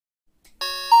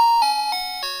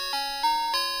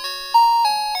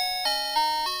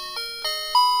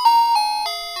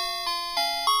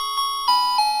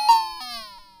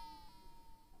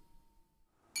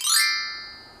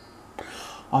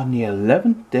On the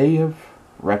 11th day of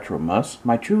Retromas,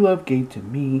 my true love gave to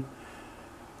me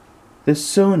the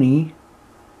Sony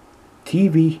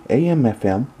TV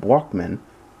AM/FM Walkman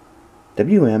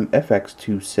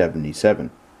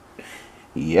WM-FX277.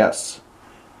 Yes,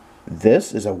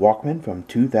 this is a Walkman from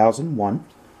 2001.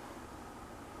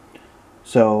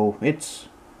 So it's,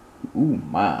 ooh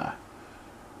my,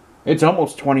 it's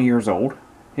almost 20 years old.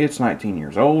 It's 19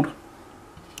 years old.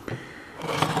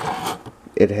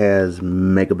 It has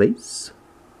mega bass.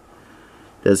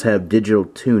 Does have digital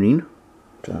tuning.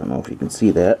 I don't know if you can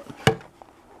see that.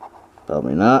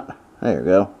 Probably not. There you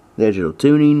go. Digital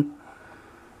tuning.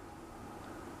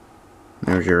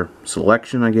 There's your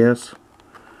selection, I guess.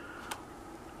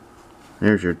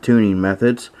 There's your tuning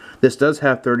methods. This does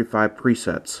have 35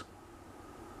 presets.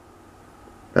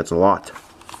 That's a lot.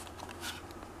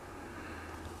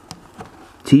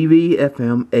 TV,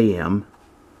 FM, AM.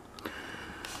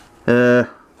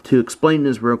 To explain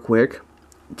this real quick,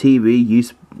 TV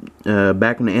used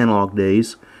back in the analog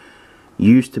days,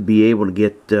 used to be able to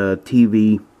get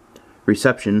TV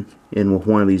reception in with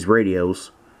one of these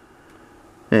radios,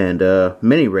 and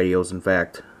many radios, in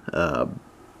fact,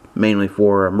 mainly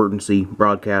for emergency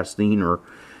broadcasting, or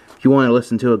if you want to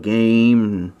listen to a game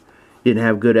and didn't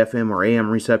have good FM or AM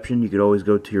reception, you could always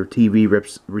go to your TV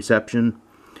reception.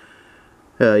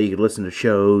 You could listen to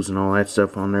shows and all that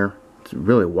stuff on there. It's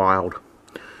really wild.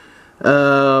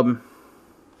 Of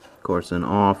course, then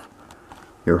off,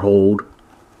 your hold,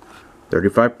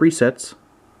 35 presets.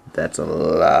 That's a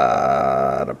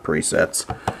lot of presets.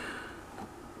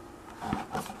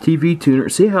 TV tuner.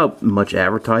 See how much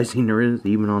advertising there is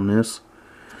even on this?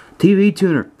 TV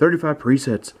tuner, 35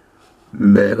 presets.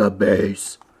 Mega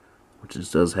bass, which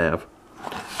this does have.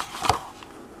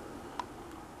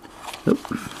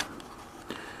 Oop.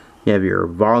 You have your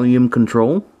volume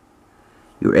control,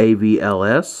 your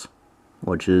AVLS,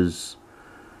 which is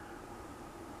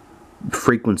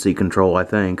frequency control, I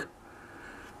think,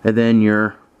 and then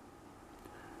your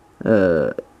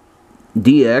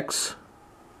DX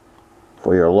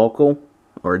for your local,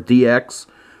 or DX,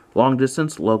 long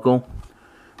distance, local,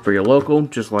 for your local,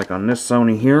 just like on this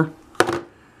Sony here.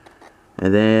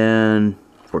 And then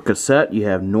for cassette, you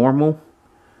have normal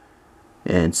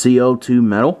and CO2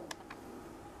 metal.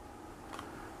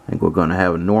 I think we're going to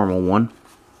have a normal one.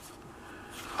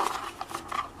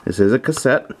 This is a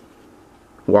cassette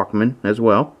Walkman as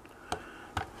well.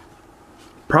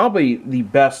 Probably the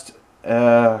best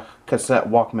cassette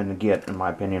Walkman to get, in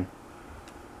my opinion.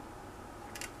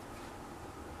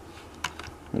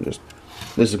 This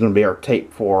is going to be our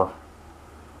tape for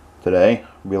today.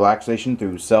 Relaxation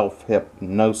through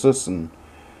self-hypnosis and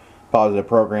positive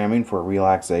programming for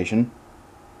relaxation.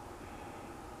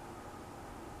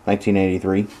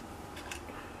 1983.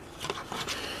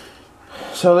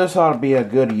 So this ought to be a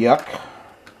good yuck.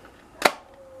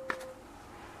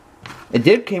 It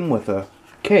did come with a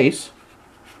case.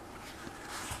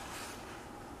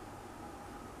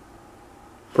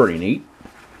 Pretty neat.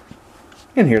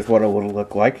 And here's what it would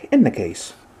look like in the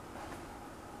case.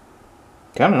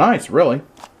 Kind of nice, really.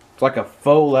 It's like a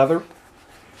faux leather.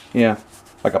 Yeah,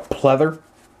 like a pleather.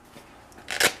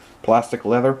 Plastic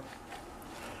leather.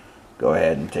 Go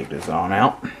ahead and take this on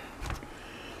out.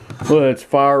 Let's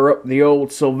fire up the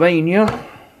old Sylvania.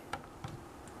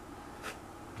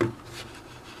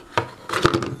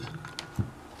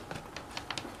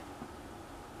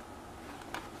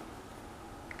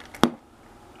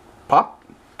 Pop.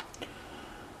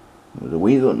 With a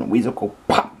weasel, and the weasel go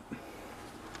pop.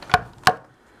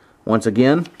 Once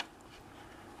again,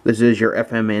 this is your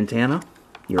FM antenna.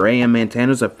 Your AM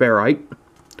antenna is a ferrite.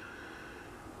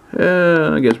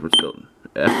 I guess we're still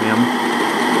FM.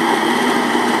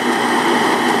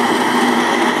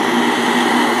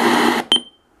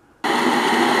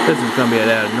 This is going to be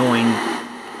that annoying,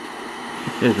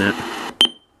 isn't it?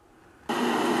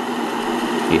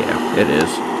 Yeah, it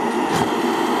is.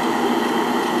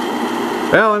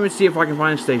 Well, let me see if I can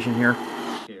find a station here.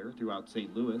 Throughout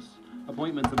St. Louis.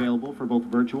 Appointments available for both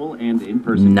virtual and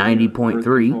in-person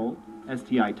 90.3.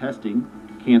 STI testing,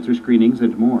 cancer screenings,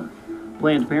 and more.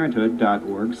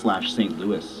 PlannedParenthood.org/St.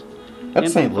 Louis.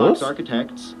 That's St. Louis? Fox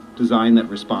Architects, design that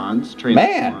responds,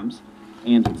 transforms,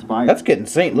 and inspires. That's getting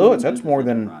St. Louis. That's more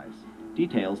than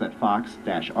details at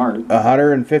fox-art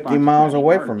 150 miles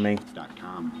away from me.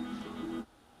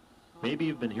 Maybe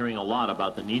you've been hearing a lot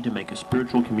about the need to make a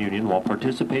spiritual communion while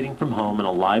participating from home in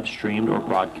a live streamed or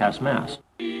broadcast mass.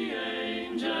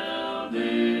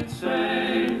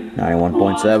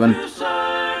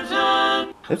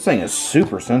 91.7. This thing is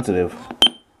super sensitive.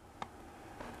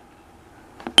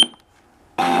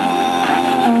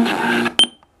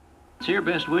 Here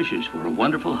their best wishes for a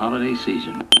wonderful holiday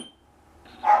season.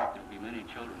 There'll be many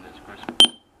children this Christmas.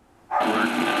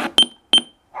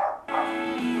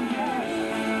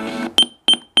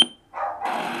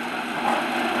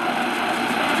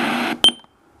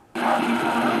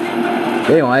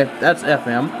 Anyway, that's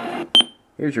FM.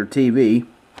 Here's your TV.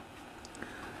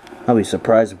 I'll be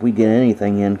surprised if we get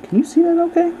anything in. Can you see that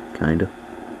okay? Kinda.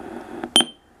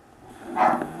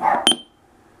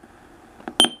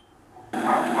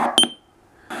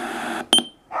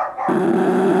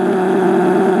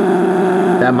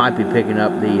 That might be picking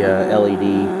up the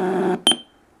LED.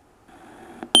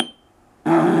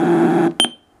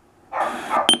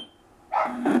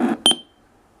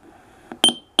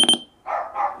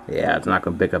 Yeah, it's not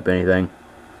going to pick up anything.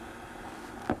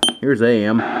 Here's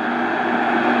AM.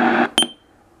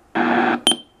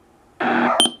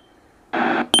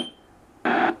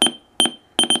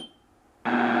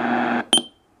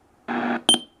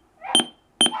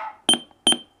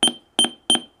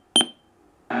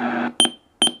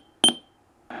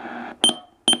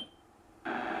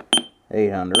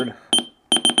 $800.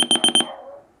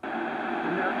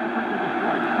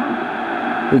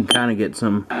 We can kind of get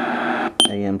some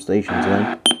AM stations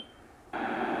in.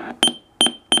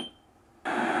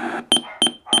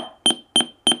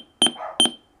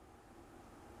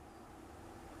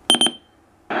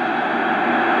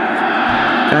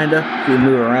 Kinda. If you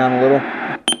move around a little.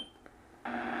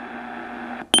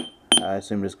 I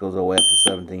assume this goes all the way up to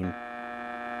 17.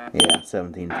 Yeah,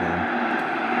 1710.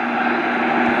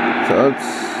 So it's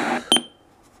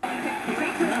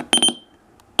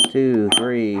 2,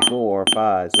 3, 4,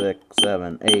 5, 6,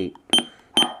 7, 8,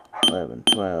 11,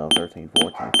 12, 13,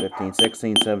 14, 15,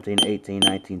 16, 17, 18,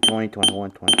 19, 20,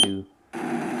 21, 22.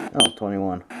 Oh,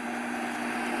 21.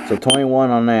 So 21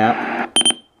 on that.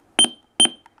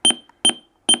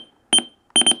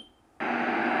 7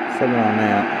 on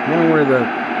that. I wonder where the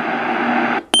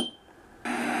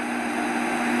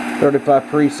 35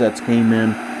 presets came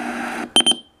in.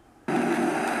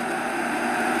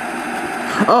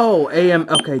 Oh, AM,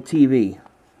 okay, TV.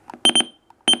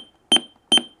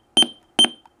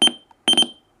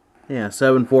 Yeah,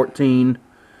 714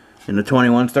 and the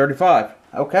 21's 35.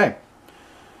 Okay.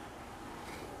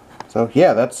 So,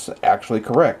 yeah, that's actually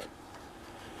correct.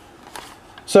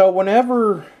 So,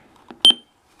 whenever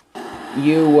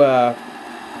you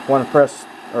want to press,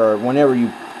 or whenever you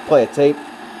play a tape,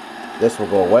 this will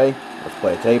go away. Let's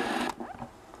play a tape.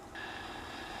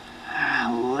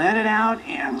 Let it out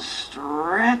and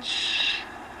stretch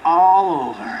all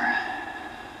over.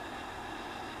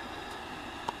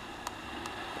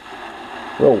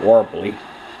 Real warbly.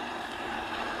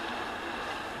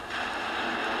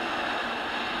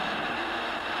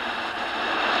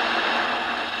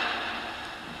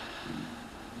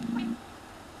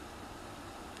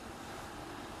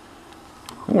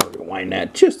 I'm going to rewind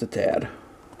that just a tad.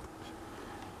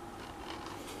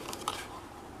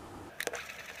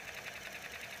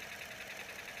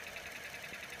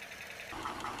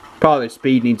 Probably the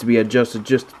speed needs to be adjusted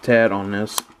just a tad on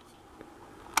this.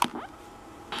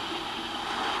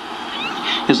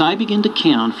 As I begin to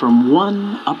count from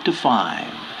 1 up to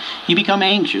 5, you become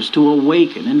anxious to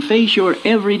awaken and face your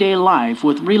everyday life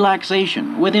with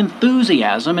relaxation, with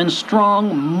enthusiasm and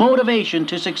strong motivation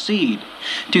to succeed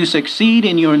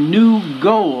in your new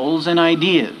goals and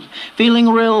ideas, feeling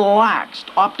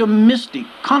relaxed, optimistic,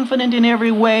 confident in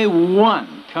every way.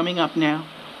 1 coming up now.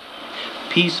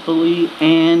 Peacefully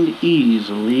and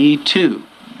easily. 2,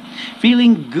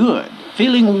 feeling good,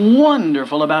 feeling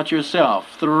wonderful about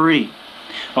yourself. 3,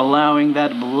 allowing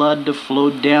that blood to flow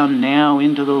down now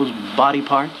into those body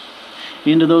parts,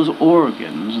 into those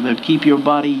organs that keep your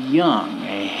body young,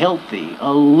 healthy,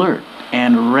 alert,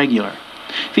 and regular.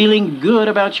 Feeling good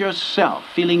about yourself,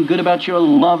 feeling good about your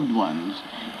loved ones,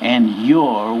 and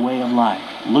your way of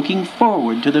life. Looking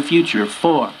forward to the future.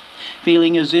 4,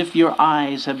 feeling as if your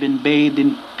eyes have been bathed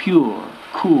in pure,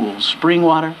 cool spring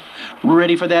water.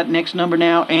 Ready for that next number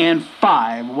now. And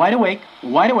 5, wide awake,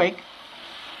 wide awake.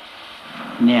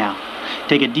 Now,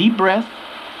 take a deep breath,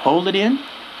 hold it in,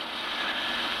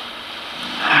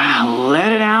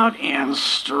 let it out, and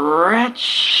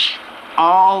stretch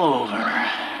all over.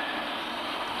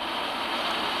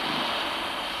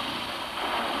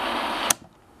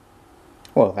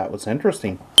 Well, that was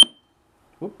interesting.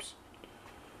 Whoops.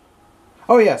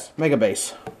 Oh yes, Mega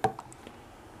Bass.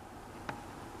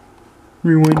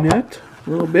 Rewind that a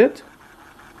little bit.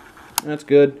 That's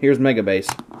good. Here's Mega Bass.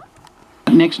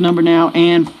 Next number now,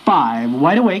 and 5,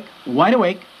 wide awake, wide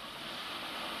awake.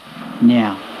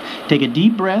 Now, take a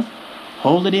deep breath,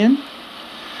 hold it in,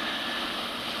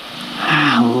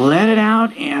 let it out.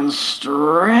 out and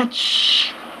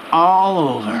stretch all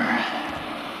over.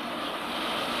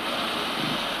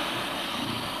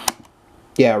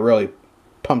 Yeah, it really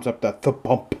pumps up that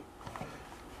pump.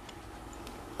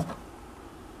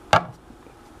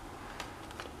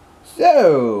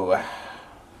 So,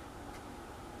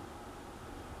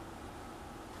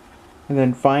 and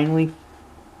then finally,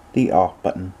 the off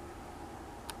button,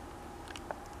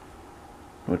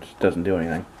 which doesn't do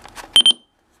anything.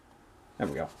 There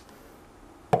we go.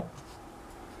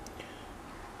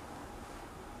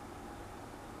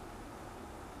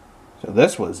 So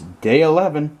this was day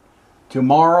 11.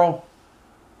 Tomorrow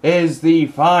is the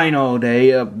final day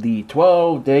of the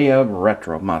 12th day of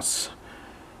Retromas.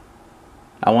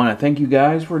 I want to thank you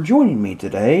guys for joining me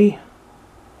today.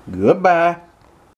 Goodbye.